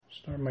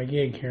Start my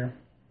gig here.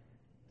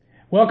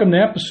 Welcome to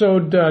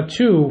episode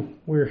 2.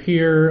 We're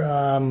here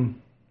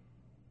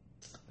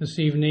this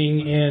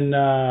evening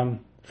in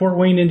Fort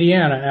Wayne,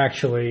 Indiana,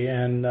 actually.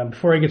 And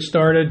before I get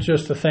started,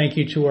 just a thank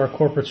you to our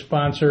corporate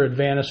sponsor,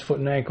 Advantis Foot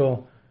and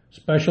Ankle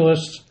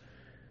Specialists.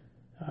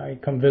 I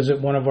come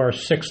visit one of our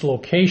 6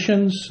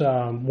 locations,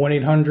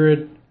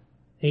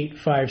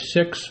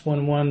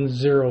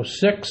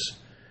 1-800-856-1106,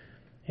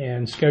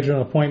 and schedule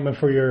an appointment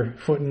for your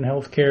foot and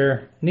health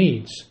care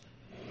needs.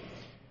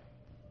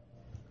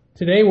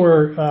 Today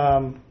we're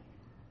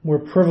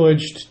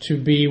privileged to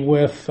be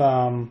with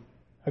a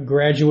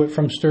graduate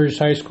from Sturgis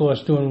High School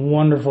that's doing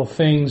wonderful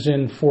things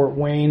in Fort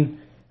Wayne.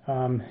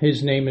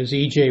 His name is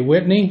E.J.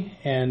 Whitney,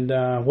 and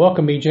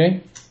welcome,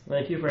 E.J.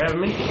 Thank you for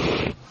having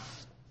me.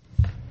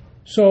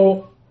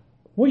 So,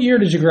 what year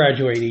did you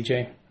graduate,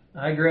 E.J.?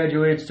 I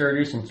graduated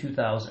Sturgis in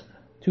 2000.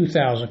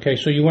 2000. Okay,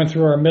 so you went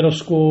through our middle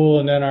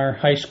school and then our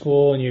high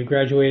school, and you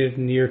graduated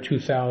in the year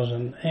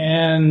 2000.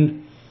 And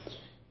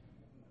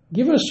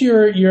give us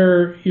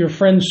your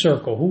friend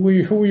circle. Who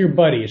were your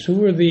buddies? Who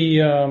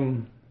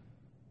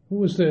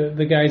was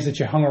the guys that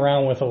you hung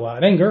around with a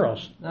lot, and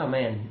girls? Oh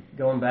man,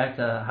 going back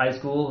to high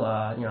school,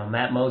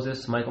 Matt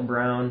Moses, Michael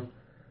Brown,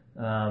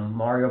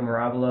 Mario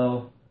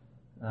Mirabolo,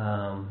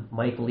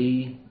 Mike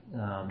Lee,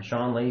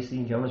 Sean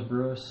Lacey, Jonas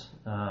Bruce.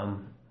 I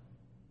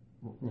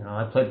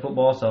played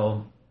football,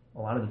 so a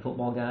lot of the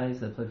football guys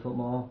that played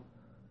football.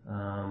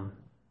 I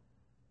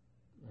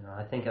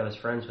think I was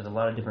friends with a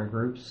lot of different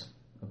groups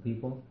of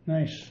people.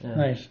 Nice, yeah.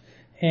 Nice.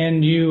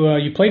 And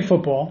you played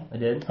football. I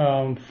did.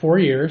 4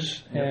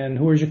 years. Yep. And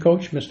who was your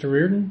coach, Mr.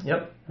 Reardon?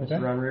 Yep, Okay.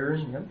 Mr. Ron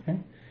Reardon. Yep. Okay.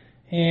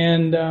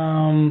 And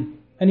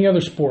any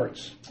other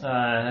sports?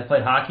 I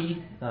played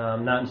hockey,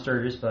 not in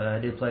Sturgis, but I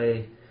did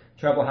play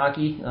travel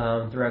hockey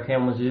throughout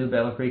Kalamazoo,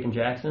 Battle Creek, and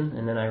Jackson,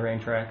 and then I ran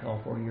track all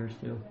 4 years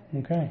too.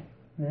 Okay,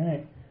 all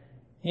right.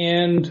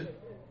 And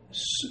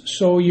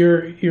so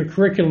your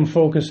curriculum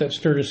focus at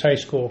Sturgis High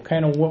School,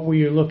 kind of what were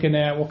you looking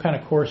at? What kind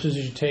of courses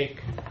did you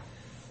take?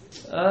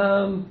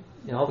 All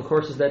the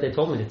courses that they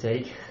told me to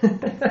take,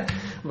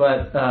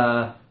 but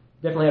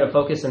definitely had a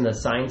focus in the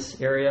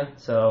science area.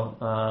 So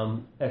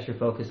extra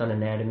focus on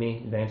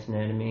anatomy, advanced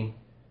anatomy,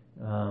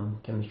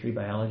 chemistry,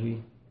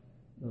 biology,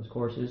 those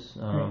courses.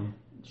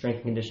 Strength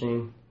and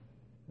conditioning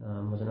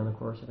was another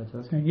course that I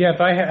took. Yeah,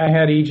 I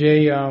had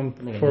EJ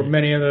for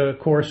many of the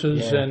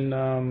courses, yeah.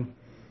 And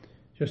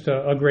just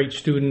a great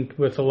student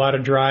with a lot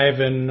of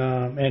drive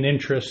and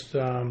interest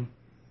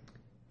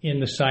in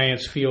the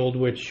science field,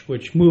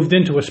 which moved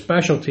into a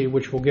specialty,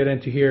 which we'll get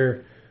into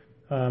here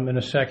in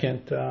a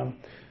second.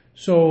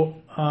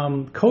 So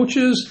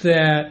coaches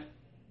that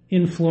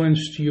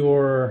influenced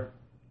your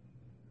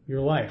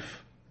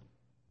life.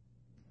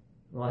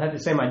 Well, I have to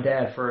say my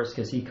dad first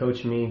because he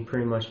coached me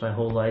pretty much my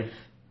whole life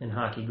in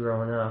hockey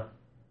growing up.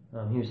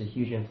 He was a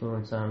huge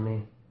influence on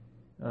me.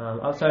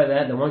 Outside of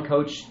that, the one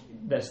coach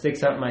that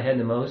sticks out in my head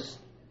the most,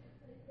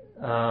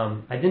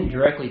 I didn't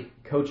directly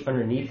coach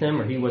underneath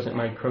him, or he wasn't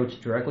my coach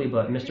directly,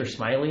 but Mr.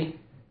 Smiley,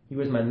 he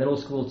was my middle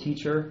school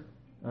teacher.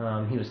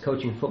 He was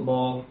coaching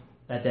football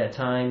at that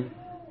time,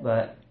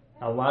 but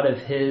a lot of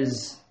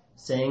his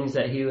sayings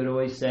that he would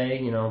always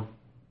say,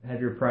 have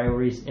your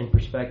priorities in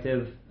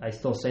perspective. I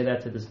still say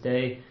that to this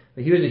day.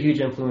 But he was a huge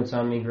influence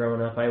on me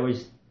growing up. I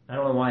don't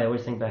know why, I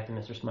always think back to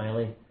Mr.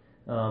 Smiley.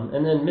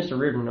 And then Mr.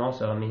 Reardon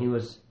also. I mean, he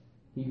was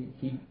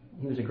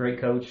a great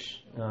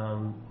coach.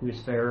 He was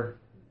fair.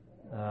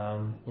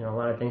 A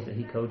lot of things that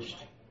he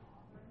coached,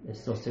 it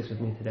still sticks with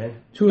me today.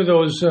 Two of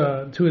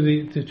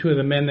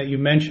the men that you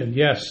mentioned,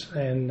 yes,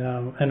 and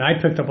I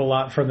picked up a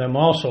lot from them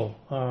also.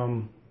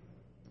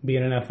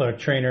 Being an athletic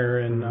trainer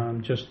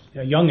and just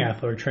a young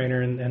athletic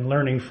trainer and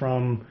learning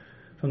from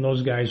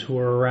those guys who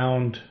were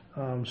around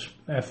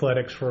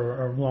athletics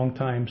for a long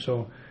time.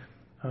 So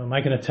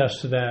I can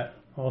attest to that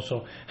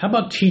also. How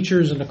about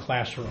teachers in the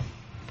classroom?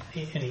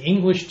 Any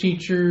English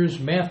teachers,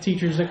 math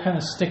teachers that kind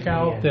of stick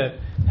out that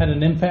had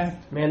an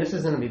impact? Man, this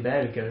is going to be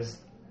bad because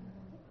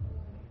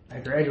I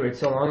graduated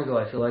so long ago.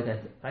 I feel like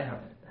I have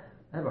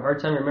a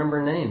hard time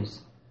remembering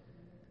names.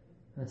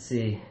 Let's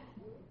see.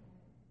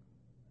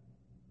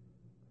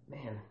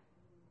 Man,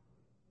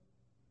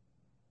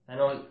 I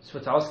know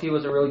Switowski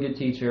was a really good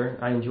teacher.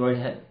 I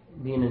enjoyed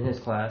being in his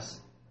class.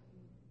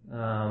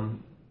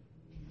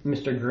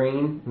 Mr.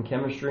 Green in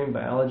chemistry and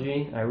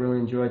biology, I really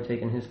enjoyed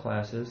taking his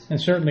classes. And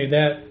certainly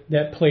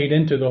that played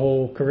into the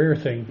whole career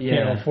thing,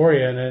 for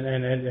you,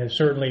 and it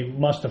certainly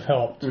must have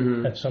helped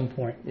at some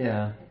point.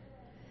 Yeah,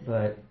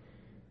 but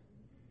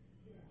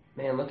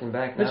man, looking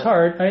back now, it's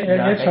hard.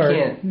 It's hard.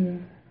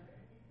 Can't.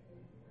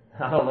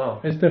 I don't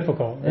know. It's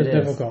difficult. It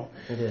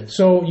is.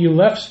 So you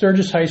left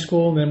Sturgis High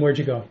School, and then where'd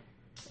you go?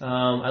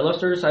 I left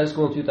Sturgis High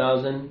School in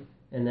 2000,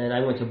 and then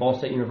I went to Ball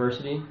State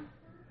University.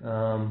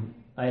 I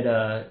had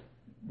a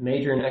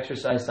major in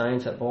exercise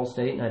science at Ball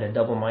State, and I had a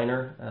double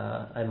minor.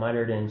 I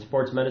minored in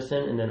sports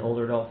medicine and then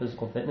older adult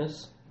physical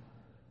fitness.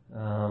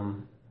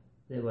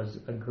 It was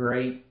a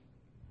great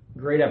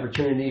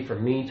opportunity for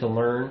me to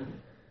learn.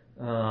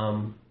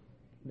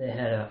 They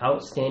had an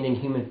outstanding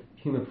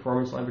human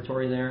performance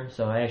laboratory there.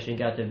 So I actually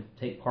got to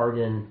take part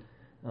in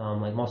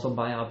like muscle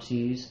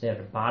biopsies. They had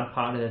a bod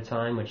pod at the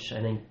time, which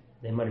I think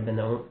they might have been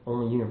the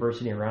only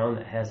university around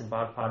that has a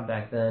bod pod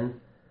back then.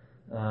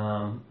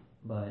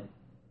 But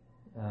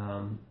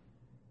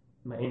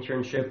my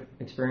internship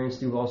experience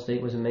through Ball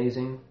State was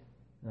amazing.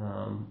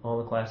 All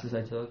the classes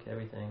I took,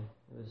 everything.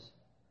 It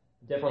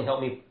definitely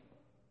helped me.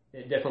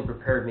 It definitely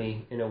prepared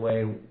me in a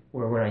way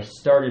where when I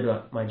started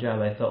my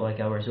job, I felt like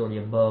I was already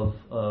above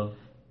of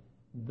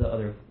the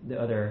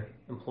other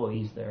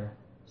employees there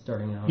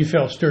starting out. You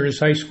felt Sturgis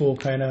High School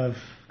kind of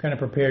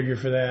prepared you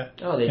for that.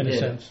 Oh, they in did. a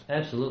sense.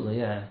 Absolutely,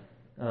 yeah.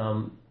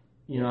 I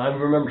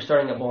remember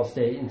starting at Ball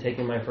State and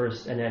taking my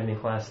first anatomy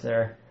class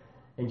there,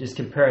 and just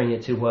comparing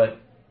it to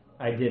what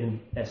I did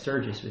at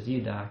Sturgis with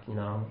you, Doc.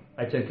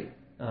 I took.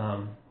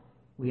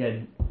 We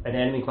had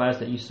anatomy class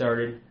that you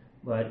started.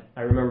 But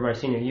I remember my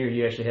senior year,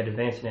 you actually had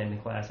advanced anatomy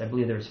class. I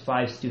believe there was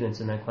 5 students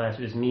in that class.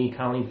 It was me,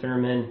 Colleen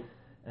Thurman,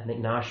 I think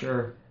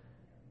Nasher.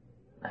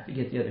 I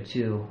forget the other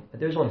 2.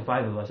 But there was only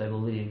 5 of us, I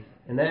believe.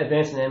 And that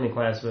advanced anatomy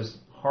class was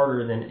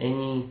harder than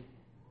any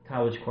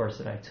college course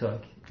that I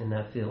took in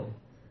that field.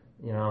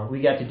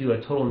 We got to do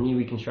a total knee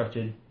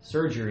reconstructed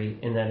surgery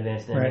in that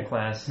advanced anatomy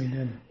class. We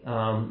did.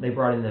 They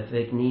brought in the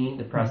fake knee,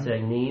 the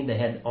prosthetic knee. They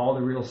had all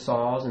the real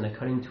saws and the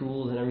cutting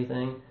tools and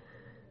everything.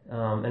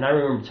 And I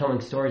remember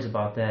telling stories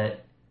about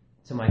that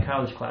to my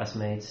college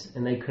classmates,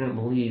 and they couldn't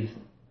believe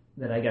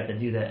that I got to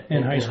do that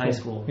in high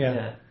school.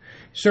 Yeah.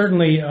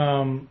 Certainly,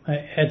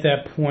 at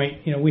that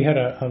point, we had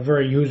a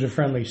very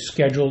user-friendly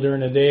schedule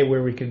during the day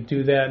where we could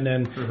do that. And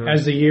then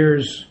as the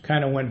years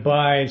kind of went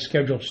by,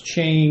 schedules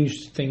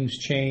changed, things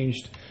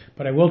changed.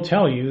 But I will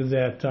tell you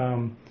that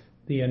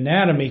the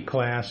anatomy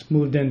class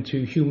moved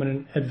into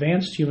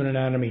advanced human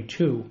anatomy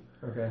 2.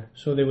 Okay.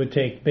 So they would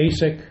take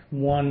basic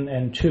 1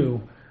 and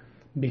 2.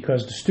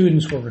 Because the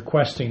students were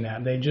requesting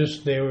that. They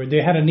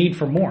had a need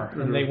for more,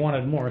 and they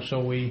wanted more. So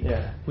we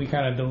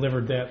kind of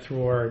delivered that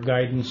through our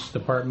guidance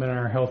department and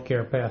our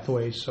healthcare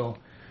pathways. So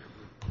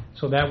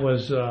that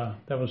was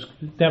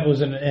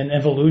an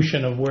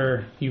evolution of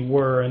where you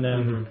were, and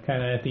then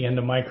kind of at the end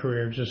of my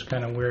career, just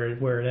kind of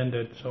where it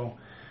ended. So,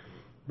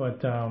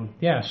 but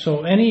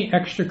So any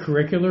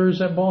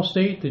extracurriculars at Ball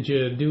State? Did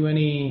you do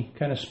any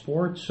kind of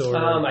sports? Or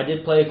I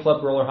did play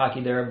club roller hockey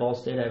there at Ball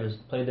State. I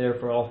played there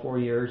for all 4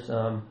 years.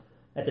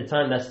 At the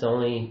time, that's the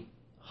only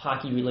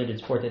hockey-related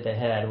sport that they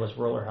had was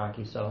roller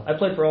hockey. So I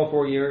played for all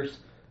 4 years.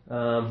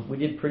 We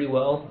did pretty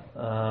well.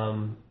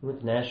 We went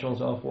to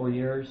nationals all 4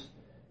 years.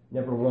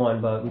 Never won,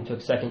 but we took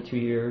second 2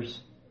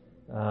 years.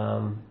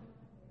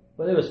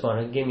 But it was fun.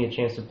 It gave me a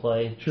chance to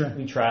play. Sure.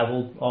 We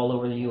traveled all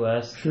over the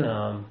U.S. Sure.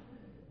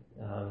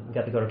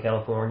 Got to go to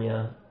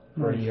California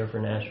for a year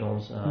for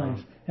nationals. Nice.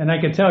 And I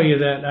can tell you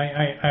that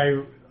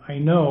I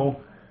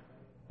know,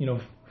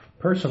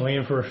 personally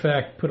and for a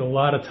fact, put a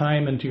lot of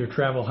time into your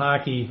travel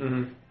hockey.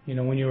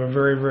 When you were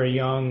very, very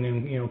young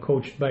and,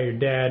 coached by your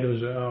dad, who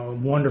was a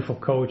wonderful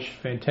coach,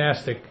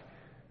 fantastic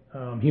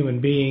human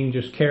being,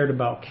 just cared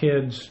about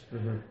kids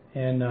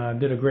and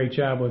did a great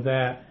job with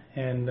that.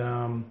 And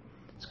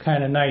it's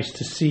kind of nice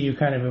to see you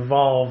kind of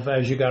evolve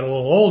as you got a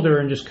little older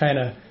and just kind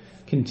of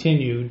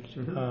continued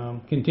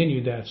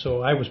that.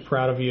 So I was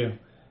proud of you,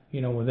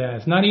 with that.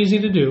 It's not easy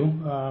to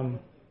do.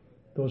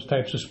 Those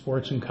types of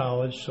sports in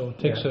college, so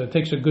it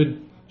takes a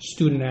good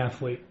student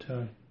athlete,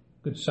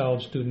 good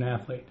solid student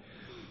athlete.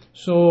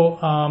 So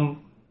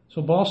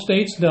Ball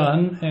State's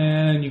done,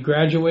 and you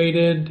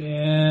graduated,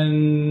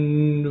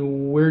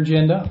 and where'd you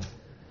end up?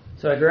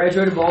 So I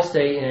graduated Ball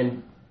State,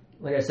 and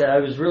like I said, I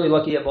was really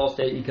lucky at Ball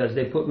State because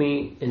they put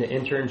me in an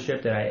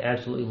internship that I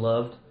absolutely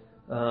loved.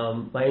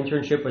 My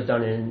internship was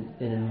done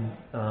in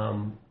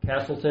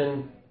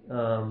Castleton,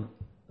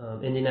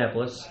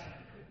 Indianapolis.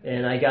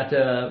 And I got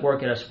to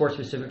work at a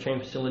sports-specific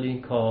training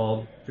facility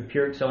called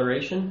Pure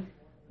Acceleration.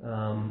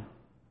 And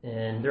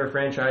they're a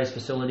franchise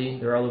facility.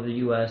 They're all over the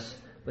U.S.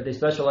 But they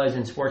specialize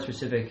in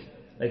sports-specific,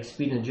 like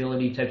speed and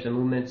agility types of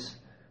movements.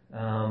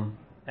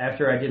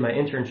 After I did my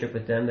internship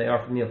with them, they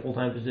offered me a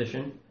full-time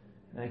position.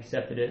 I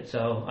accepted it.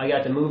 So I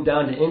got to move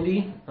down to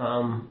Indy,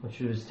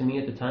 which was, to me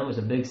at the time, was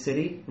a big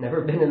city.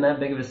 Never been in that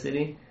big of a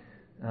city.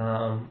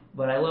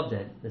 But I loved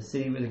it. The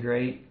city was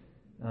great.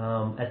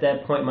 At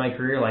that point in my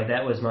career, like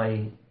that was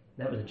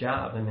a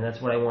job. I mean, that's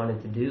what I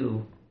wanted to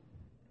do.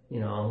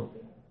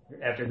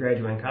 After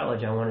graduating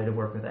college, I wanted to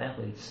work with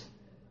athletes,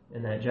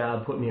 and that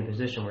job put me in a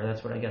position where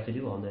that's what I got to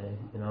do all day.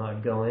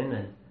 I'd go in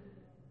and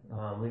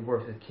we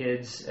worked with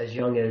kids as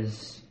young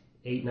as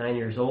 8, 9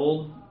 years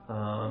old.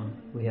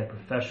 We had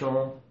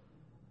professional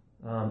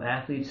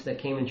athletes that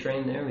came and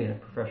trained there. We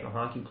had professional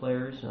hockey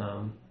players.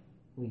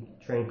 We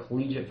trained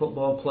collegiate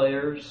football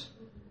players.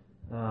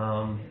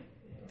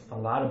 A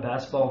lot of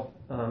basketball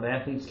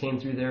athletes came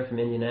through there from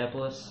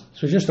Indianapolis.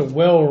 So just a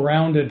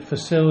well-rounded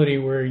facility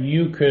where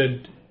you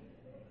could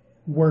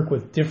work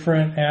with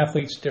different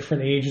athletes,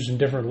 different ages, and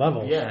different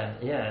levels. Yeah,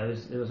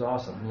 it was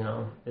awesome.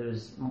 It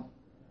was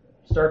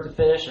start to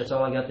finish. That's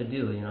all I got to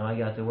do. I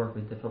got to work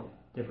with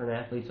different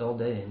athletes all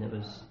day, and it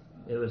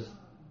was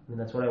mean,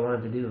 that's what I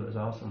wanted to do. It was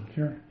awesome.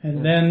 Sure.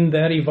 And then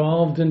that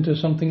evolved into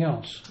something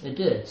else. It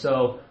did.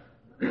 So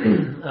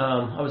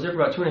I was there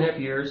for about 2.5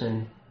 years,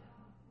 and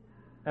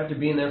after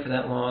being there for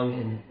that long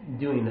and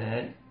doing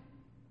that,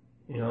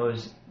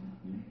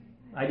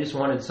 I just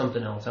wanted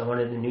something else. I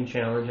wanted a new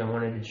challenge. I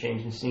wanted to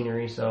change the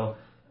scenery. So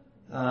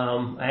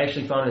I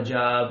actually found a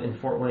job in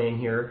Fort Wayne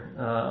here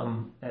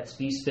at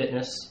Speece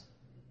Fitness.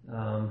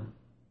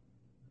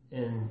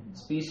 And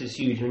Speece is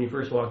huge. When you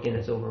first walk in,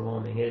 it's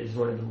overwhelming. It is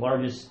one of the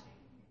largest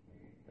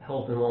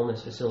health and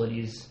wellness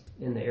facilities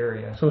in the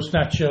area. So it's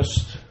not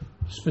just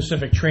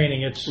specific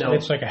training. It's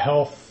like a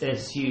health.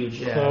 It's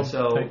huge, yeah. Club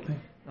So type thing.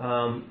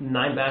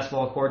 9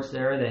 basketball courts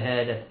there. They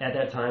had at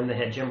that time they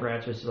had Jim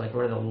Bratz, which is like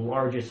one of the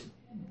largest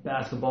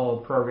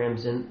basketball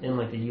programs in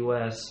like the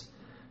U.S.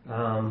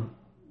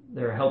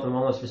 Their health and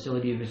wellness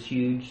facility was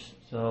huge.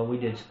 So we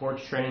did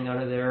sports training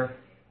out of there.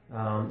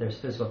 There's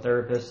physical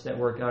therapists that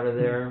work out of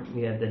there.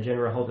 We had the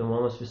general health and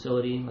wellness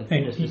facility, like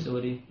fitness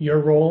facility. Your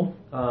role?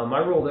 My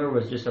role there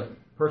was just a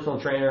personal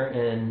trainer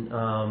and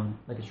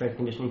like a strength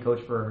conditioning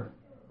coach for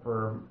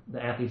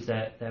the athletes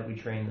that we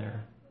train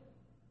there.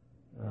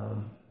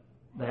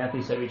 The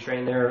athletes that we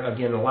train there,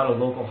 again, a lot of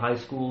local high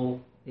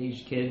school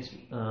aged kids.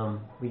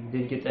 We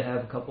did get to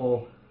have a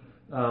couple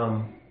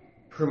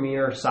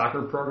premier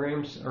soccer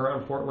programs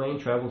around Fort Wayne,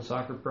 traveled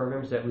soccer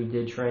programs that we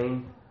did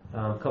train.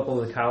 A couple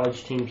of the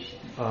college teams,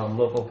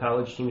 local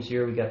college teams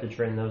here, we got to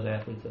train those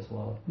athletes as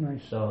well.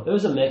 Nice. So it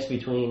was a mix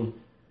between,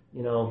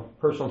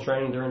 personal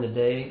training during the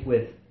day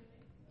with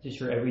just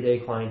your everyday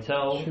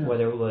clientele, Sure.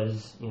 whether it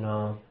was,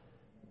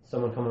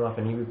 someone coming off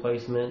a knee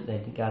replacement, they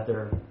got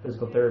their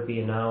physical therapy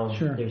and now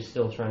Sure. they're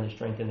still trying to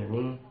strengthen their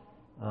knee.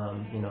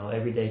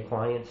 Everyday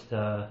clients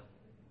to,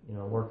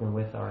 working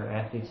with our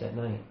athletes at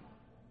night.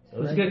 So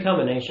it was a good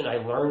combination. I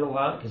learned a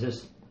lot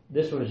because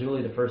this was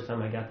really the first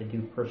time I got to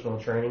do personal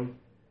training,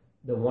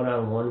 the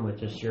one-on-one with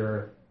just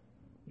your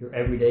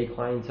everyday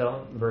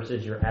clientele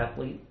versus your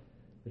athlete,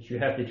 but you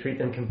have to treat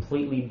them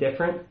completely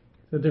different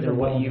than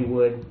what you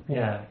would,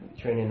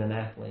 training an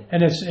athlete.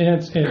 And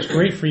it's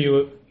great for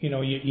you.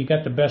 You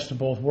got the best of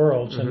both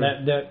worlds, Mm-hmm.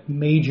 and that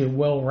made you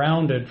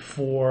well-rounded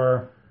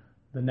for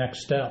the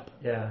next step.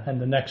 Yeah. And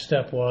the next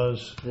step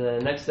was? The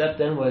next step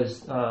then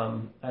was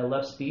I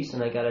left Speece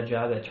and I got a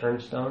job at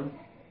Turnstone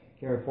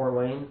here in Fort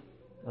Wayne.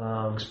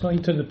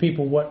 Explain to the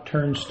people what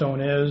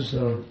Turnstone is.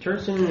 So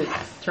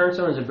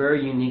Turnstone is a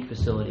very unique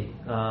facility.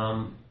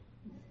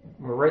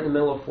 We're right in the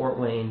middle of Fort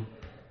Wayne.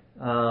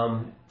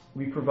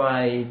 We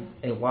provide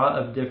a lot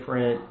of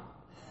different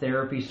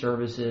therapy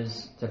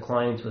services to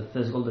clients with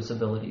physical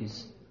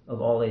disabilities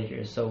of all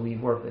ages. So we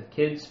work with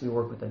kids, we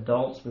work with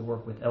adults, we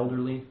work with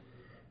elderly.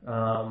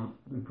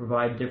 We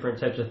provide different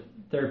types of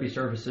therapy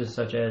services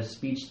such as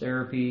speech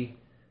therapy,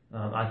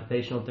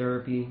 occupational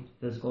therapy,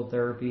 physical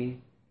therapy.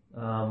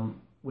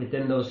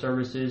 Within those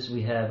services,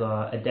 we have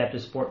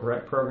adaptive sport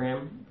rec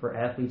program for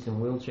athletes in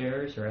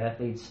wheelchairs or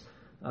athletes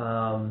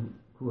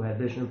who have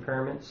vision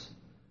impairments.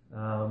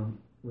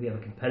 We have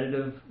a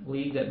competitive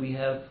league that we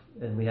have,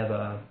 and we have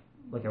a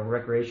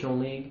recreational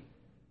league.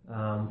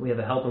 We have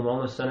a health and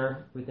wellness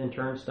center within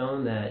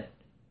Turnstone that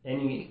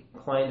any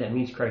client that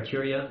meets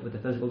criteria with a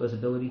physical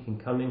disability can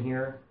come in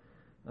here,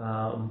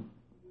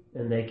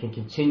 and they can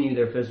continue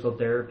their physical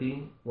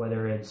therapy,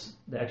 whether it's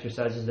the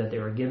exercises that they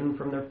were given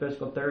from their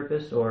physical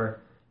therapist,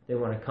 or they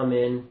want to come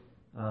in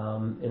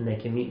and they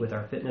can meet with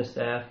our fitness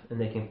staff and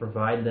they can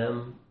provide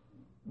them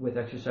with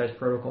exercise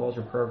protocols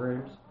or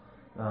programs.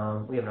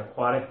 We have an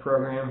aquatic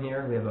program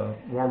here. We have a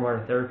warm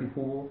water therapy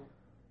pool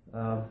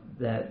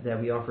that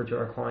we offer to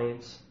our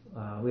clients.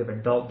 We have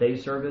adult day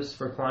service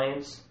for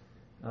clients.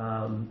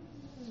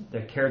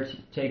 The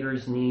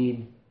caretakers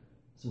need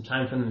some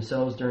time for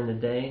themselves during the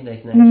day. They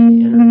can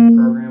actually enter the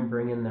program,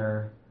 bring in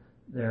the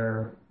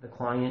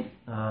client.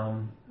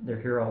 They're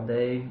here all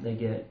day. They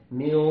get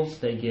meals.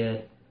 They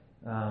get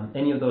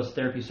any of those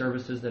therapy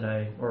services that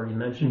I already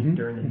mentioned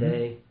during the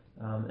day.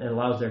 It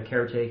allows their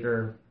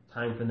caretaker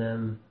time for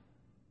them,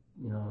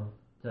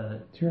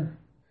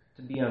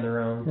 to be on their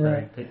own,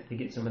 to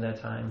get some of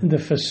that time. The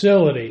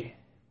facility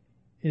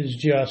is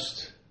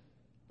just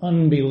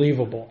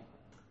unbelievable.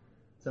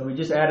 So we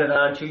just added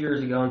on 2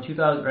 years ago, in 3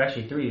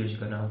 years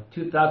ago now.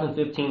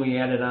 2015, we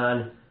added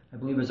on, I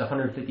believe it was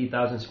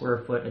 150,000 square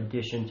foot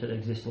addition to the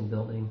existing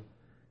building.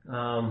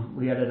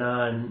 We added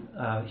on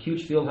a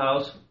huge field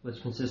house,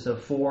 which consists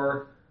of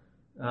 4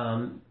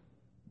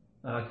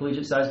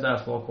 collegiate-sized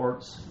basketball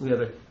courts. We have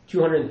a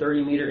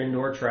 230-meter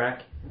indoor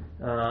track.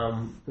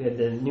 We had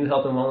the new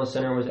health and wellness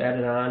center was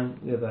added on.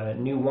 We have a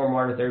new warm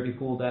water therapy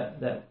pool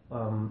that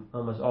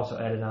was also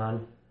added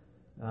on.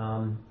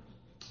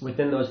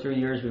 Within those 3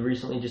 years, we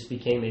recently just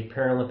became a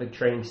Paralympic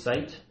training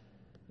site.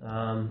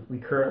 We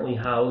currently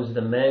house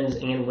the men's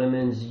and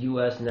women's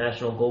U.S.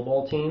 national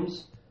goalball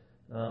teams.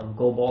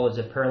 Goalball is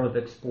a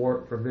Paralympic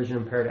sport for vision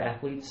impaired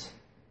athletes.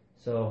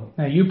 So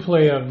now you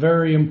play a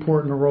very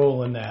important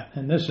role in that,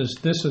 and this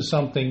is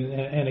something.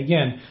 And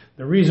again,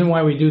 the reason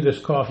why we do this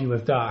Coffee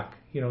with Doc,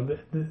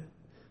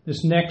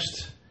 this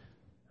next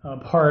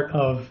part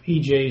of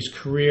EJ's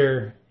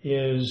career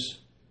is,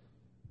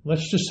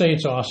 let's just say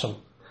it's awesome.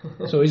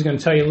 So he's going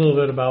to tell you a little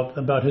bit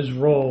about his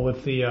role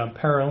with the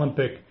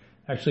Paralympic,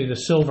 actually the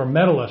silver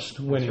medalist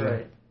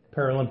winning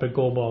Paralympic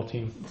goalball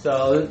team.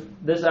 So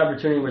this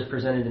opportunity was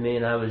presented to me,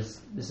 and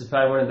this is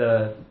probably one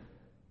of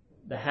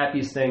the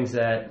happiest things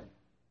that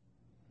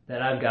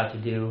I've got to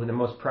do, and the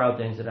most proud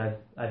things that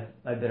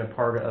I've been a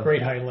part of.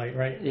 Great highlight,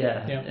 right?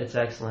 Yeah. It's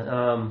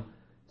excellent.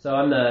 So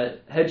I'm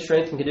the head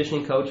strength and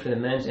conditioning coach for the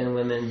men's and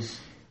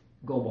women's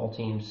goalball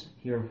teams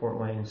here in Fort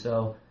Wayne.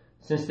 So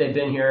since they've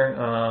been here,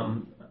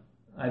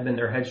 I've been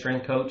their head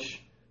strength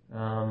coach.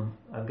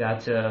 I've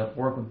got to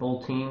work with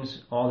both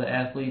teams, all the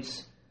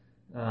athletes,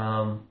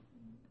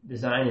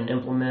 design and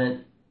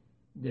implement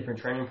different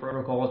training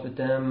protocols with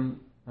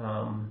them,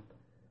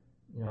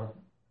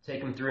 take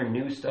them through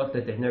new stuff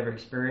that they've never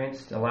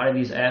experienced. A lot of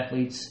these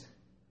athletes,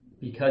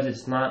 because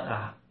it's not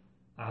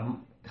a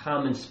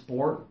common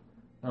sport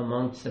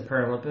amongst the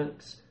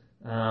Paralympics,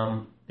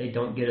 they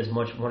don't get as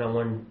much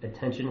one-on-one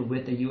attention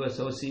with the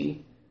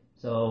USOC.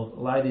 So a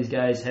lot of these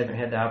guys haven't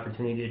had the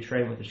opportunity to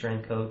train with a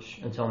strength coach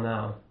until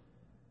now.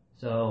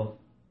 So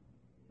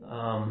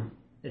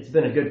it's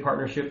been a good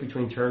partnership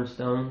between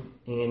Turnstone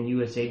and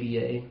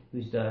USABA,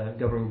 who's the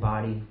governing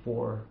body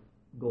for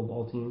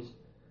goalball teams.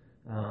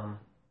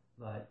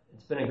 But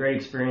it's been a great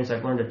experience.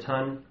 I've learned a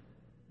ton.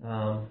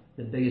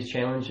 The biggest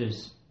challenge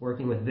is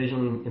working with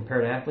visually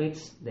impaired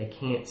athletes. They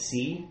can't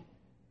see.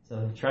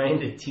 So trying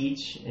to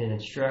teach and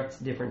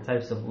instruct different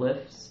types of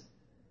lifts,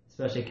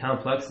 especially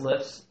complex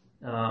lifts.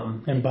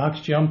 And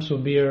box jumps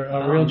will be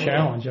a real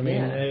challenge. I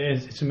mean,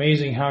 it's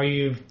amazing how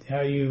you've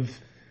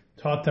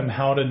taught them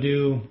how to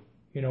do,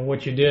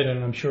 what you did,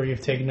 and I'm sure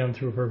you've taken them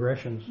through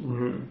progressions.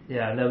 Mm-hmm.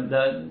 Yeah,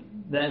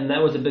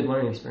 that was a big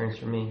learning experience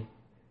for me,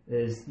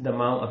 is the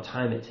amount of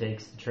time it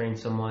takes to train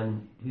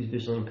someone who's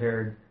visually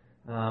impaired.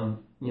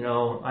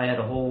 I had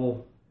a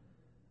whole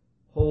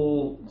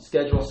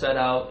schedule set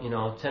out,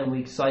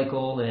 10-week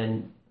cycle,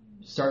 and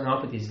starting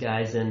off with these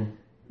guys, and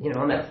in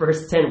that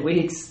first 10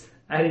 weeks,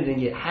 I didn't even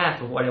get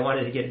half of what I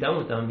wanted to get done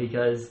with them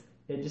because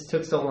it just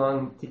took so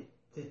long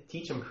to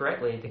teach them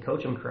correctly, to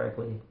coach them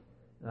correctly.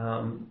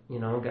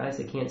 Guys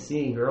that can't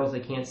see, girls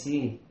that can't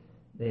see,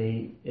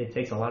 it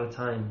takes a lot of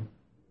time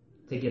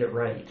to get it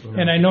right.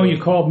 And I know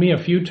you called me a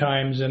few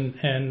times, and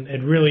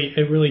it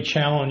really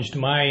challenged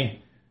my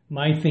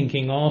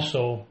thinking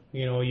also.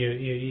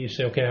 You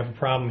say, okay, I have a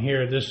problem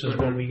here. This is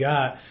what we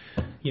got.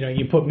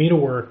 You put me to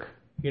work.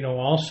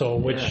 Also,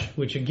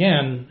 which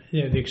again,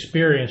 the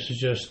experience is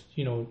just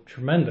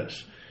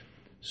tremendous.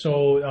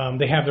 So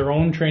they have their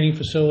own training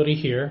facility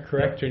here,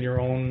 correct? In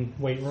your own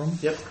weight room.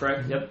 Yep,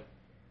 correct. Yep.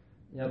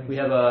 We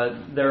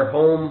have their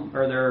home,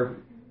 or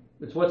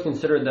it's what's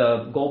considered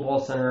the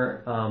Goalball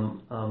Center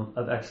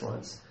of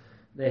Excellence.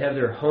 They have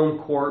their home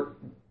court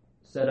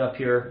set up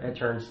here at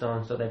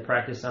Turnstone, so they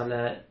practice on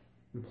that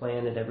and play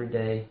in it every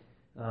day.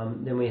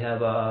 Then we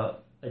have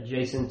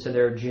adjacent to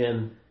their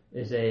gym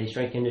is a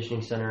strength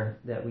conditioning center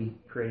that we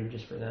created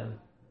just for them.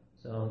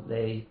 So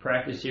they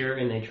practice here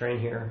and they train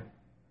here.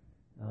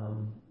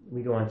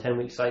 We go on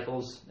 10-week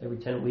cycles every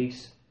 10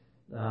 weeks.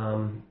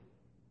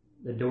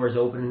 The door is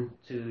open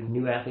to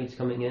new athletes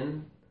coming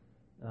in.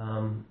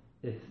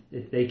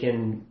 If they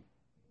can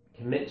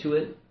commit to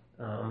it,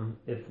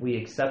 if we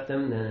accept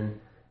them, then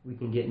we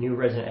can get new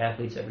resident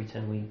athletes every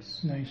 10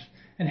 weeks. Nice.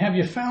 And have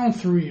you found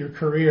through your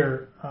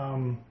career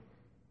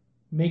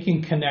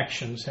making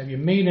connections? Have you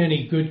made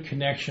any good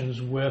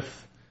connections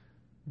with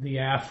the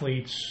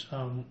athletes,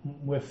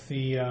 with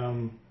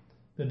the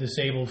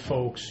disabled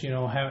folks?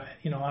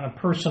 On a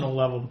personal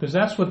level, because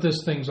that's what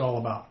this thing's all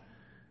about.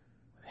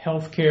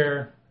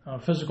 Healthcare,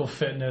 physical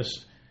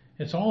fitness.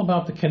 It's all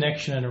about the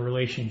connection and a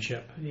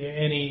relationship.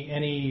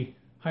 Any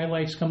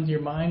highlights come to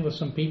your mind with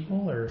some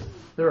people, or?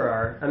 There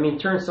are. I mean,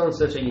 Turnstone's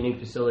such a unique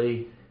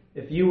facility.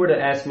 If you were to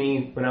ask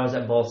me when I was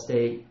at Ball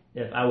State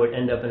if I would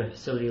end up in a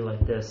facility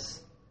like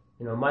this,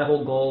 my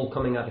whole goal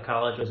coming out of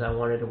college was I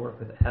wanted to work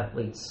with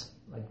athletes.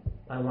 Like,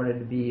 I wanted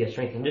to be a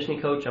strength and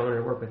conditioning coach. I wanted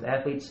to work with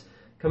athletes.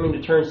 Coming to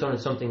Turnstone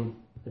is something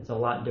that's a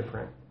lot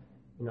different.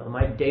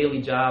 My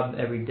daily job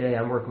every day,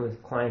 I'm working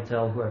with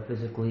clientele who are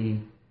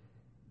physically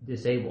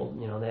disabled.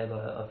 They have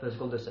a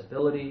physical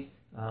disability.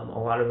 A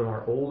lot of them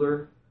are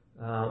older.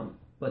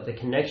 But the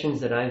connections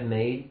that I've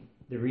made,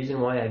 the reason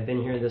why I've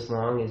been here this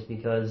long is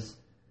because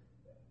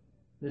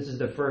this is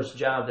the first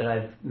job that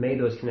I've made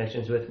those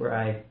connections with where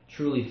I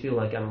truly feel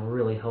like I'm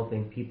really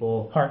helping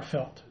people.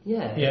 Heartfelt.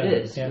 Yeah, it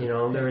is. Yeah.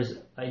 There was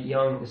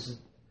this is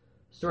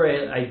a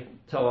story I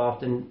tell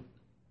often.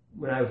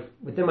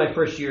 Within my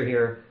first year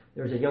here,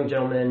 there was a young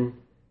gentleman,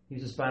 he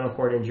was a spinal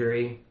cord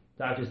injury.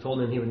 Doctors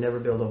told him he would never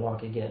be able to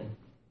walk again.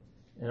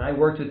 And I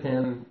worked with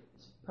him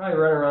probably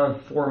right around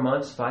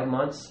 5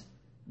 months.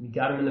 We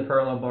got him in the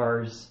parallel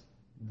bars,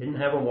 didn't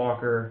have a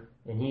walker,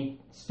 and he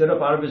stood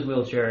up out of his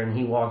wheelchair and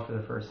he walked for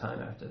the first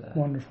time after that.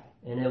 Wonderful.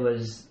 And it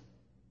was,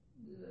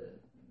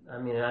 I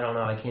don't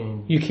know, I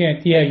can't. You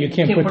can't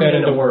put that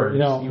into words.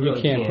 No, you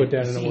really can't put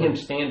that into words. To see him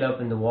stand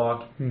up and to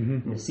walk,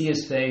 and to see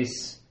his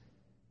face,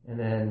 and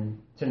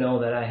then to know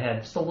that I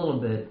had just a little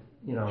bit,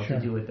 Sure. to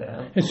do with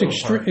that. It's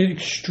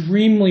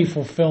extremely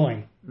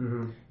fulfilling.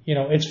 Mm-hmm.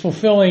 It's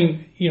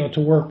fulfilling,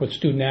 to work with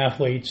student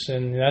athletes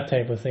and that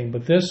type of thing.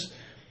 But this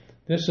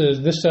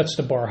sets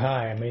the bar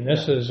high. I mean,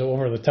 this is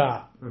over the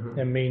top. Mm-hmm.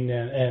 I mean,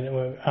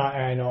 and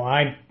I know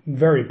I'm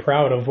very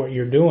proud of what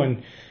you're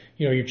doing.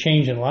 You're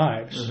changing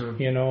lives.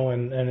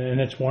 Mm-hmm. And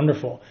it's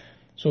wonderful.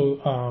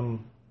 So,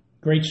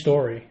 great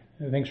story.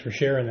 Thanks for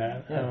sharing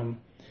that. Yeah.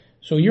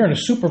 So you're in a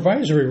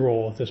supervisory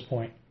role at this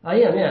point. I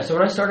am, yeah. So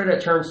when I started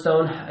at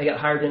Turnstone, I got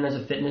hired in as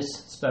a fitness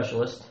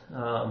specialist.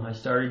 I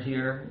started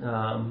here.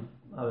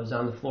 I was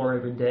on the floor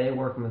every day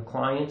working with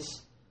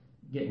clients,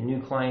 getting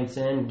new clients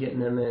in, getting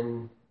them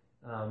in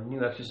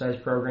new exercise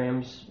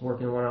programs,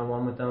 working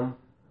one-on-one with them.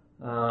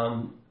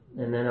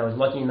 And then I was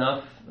lucky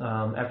enough,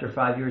 after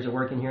 5 years of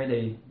working here,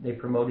 they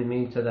promoted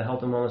me to the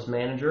health and wellness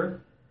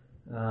manager.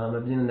 I've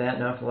been doing that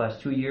now for the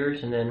last 2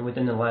 years, and then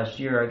within the last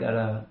year, I got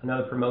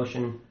another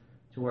promotion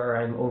to where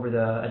I'm over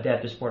the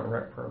adaptive sport and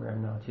rec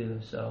program now too.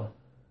 So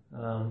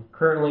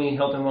currently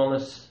health and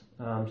wellness /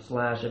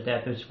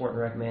 adaptive sport and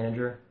rec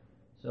manager.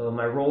 So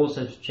my roles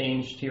have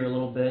changed here a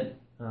little bit,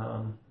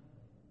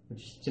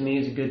 which to me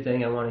is a good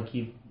thing. I want to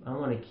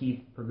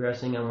keep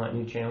progressing. I want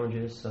new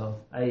challenges. So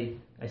I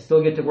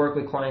still get to work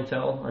with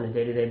clientele on a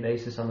day-to-day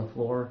basis on the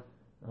floor,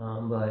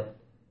 but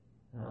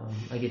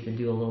I get to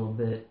do a little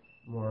bit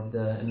more of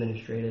the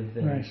administrative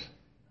and, nice.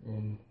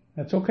 And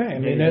that's okay. I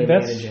mean,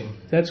 managing.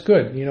 That's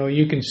good.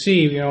 You can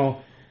see,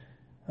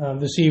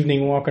 this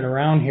evening walking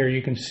around here,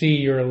 you can see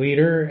you're a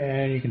leader,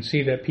 and you can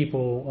see that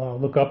people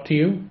look up to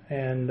you.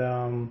 And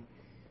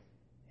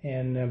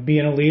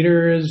being a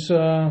leader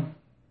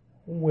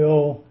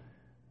will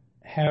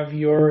have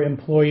your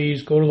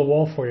employees go to the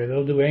wall for you.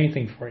 They'll do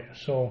anything for you.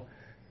 So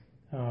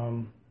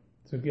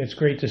it's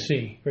great to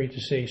see. Great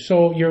to see.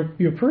 So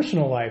your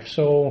personal life.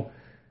 So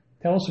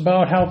tell us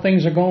about how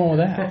things are going with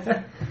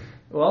that.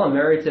 Well, I'm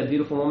married to a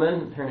beautiful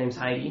woman. Her name's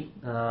Heidi.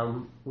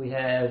 We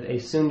have a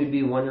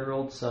soon-to-be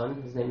 1-year-old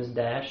son. His name is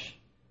Dash.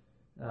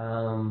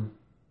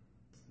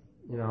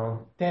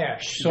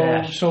 Dash.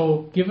 Dash.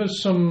 So give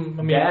us some.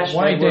 I mean, Dash.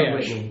 why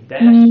Dash?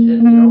 Dash.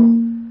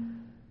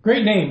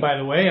 Great name, by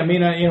the way. I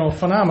mean,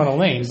 phenomenal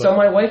name. So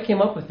my wife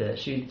came up with this.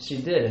 She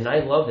did, and I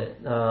loved it.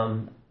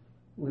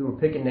 We were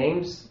picking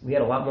names. We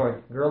had a lot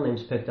more girl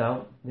names picked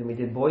out than we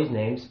did boys'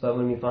 names. But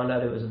when we found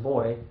out it was a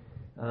boy,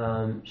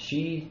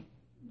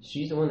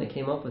 she's the one that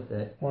came up with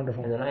it.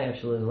 Wonderful. And then I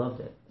actually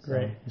loved it. So.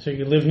 Great. So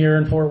you live here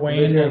in Fort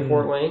Wayne? Live here in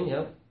Fort Wayne,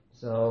 yep.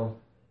 So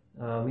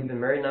we've been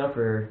married now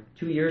for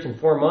 2 years and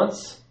 4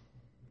 months.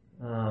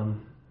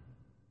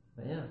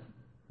 But yeah,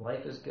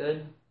 life is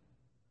good.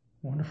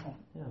 Wonderful.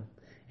 Yeah.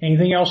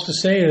 Anything else to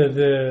say to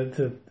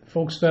the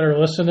folks that are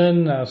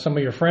listening? Some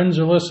of your friends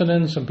are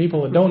listening. Some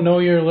people that don't know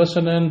you are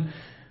listening.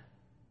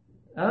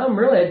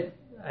 Really,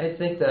 I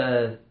think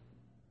the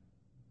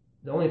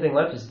only thing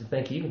left is to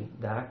thank you,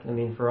 Doc. I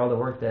mean, for all the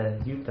work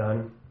that you've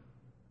done.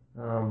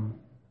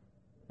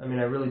 I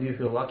really do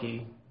feel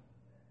lucky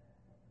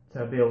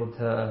to be able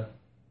to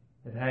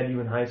have had you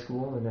in high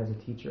school and as a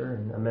teacher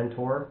and a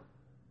mentor.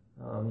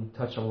 You've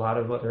touched a lot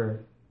of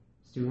other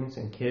students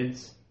and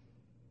kids.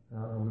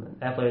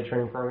 Athletic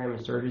training program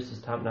in Sturgis is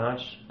top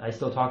notch. I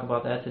still talk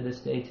about that to this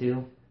day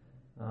too.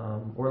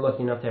 We're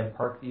lucky enough to have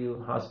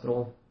Parkview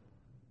Hospital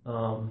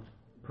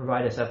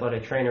provide us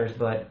athletic trainers,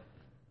 but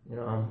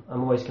I'm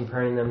always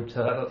comparing them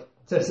to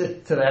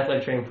the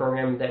athletic training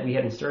program that we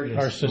had in Sturgis.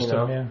 Our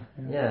system,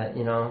 yeah.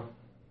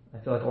 I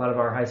feel like a lot of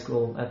our high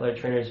school athletic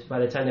trainers, by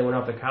the time they went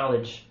off to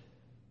college,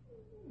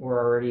 were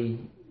already,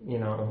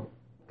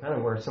 kind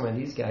of where some of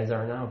these guys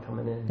are now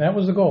coming in. That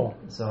was the goal.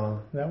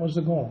 So that was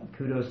the goal.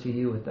 Kudos to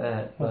you with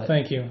that. Well,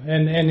 thank you.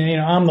 And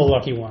I'm the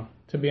lucky one,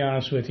 to be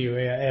honest with you,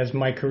 as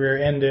my career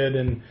ended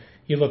and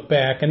you look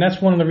back. And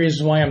that's one of the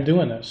reasons why I'm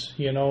doing this.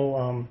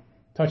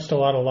 Touched a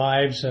lot of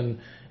lives, and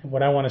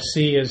what I want to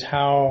see is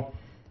how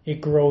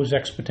it grows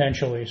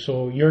exponentially.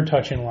 So you're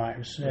touching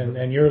lives,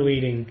 and you're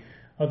leading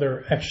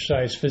other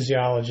exercise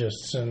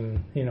physiologists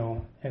and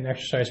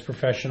exercise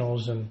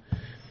professionals and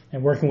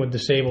working with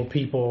disabled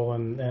people,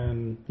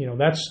 and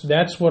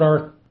that's what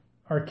our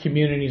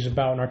community is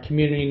about, and our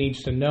community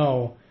needs to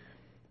know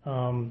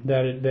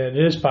that it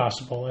is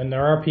possible, and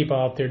there are people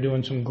out there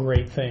doing some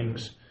great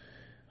things.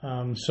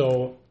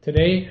 So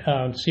today,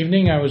 this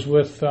evening, I was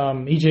with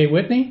E.J.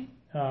 Whitney,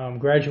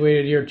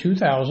 graduated year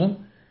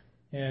 2000,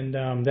 and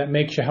that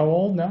makes you how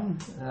old now?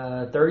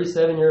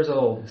 37 years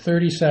old.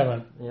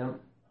 37. Yep.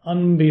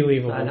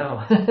 Unbelievable. I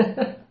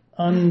know.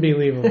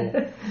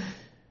 Unbelievable.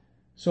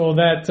 So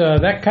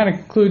that kind of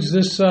concludes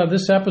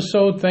this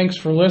episode. Thanks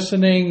for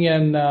listening,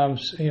 and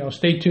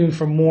stay tuned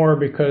for more,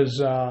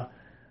 because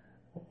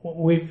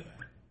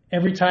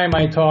every time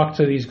I talk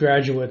to these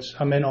graduates,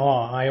 I'm in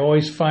awe. I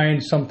always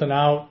find something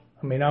out.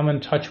 I mean, I'm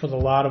in touch with a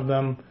lot of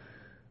them,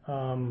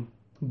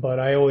 but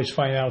I always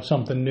find out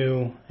something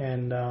new,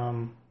 and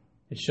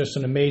it's just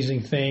an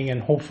amazing thing. And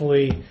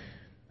hopefully,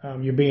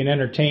 you're being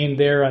entertained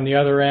there on the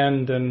other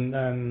end,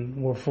 and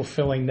we're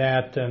fulfilling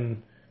that,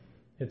 and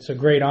it's a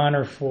great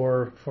honor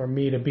for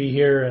me to be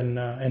here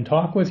and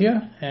talk with you.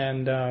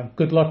 And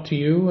good luck to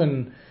you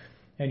and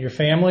your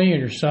family and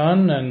your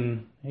son.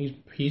 And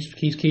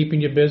he's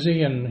keeping you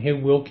busy, and he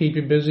will keep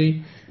you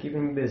busy.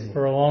 Keeping me busy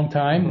for a long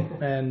time.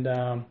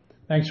 And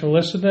thanks for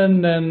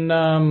listening. And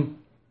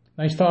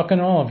nice talking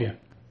to all of you.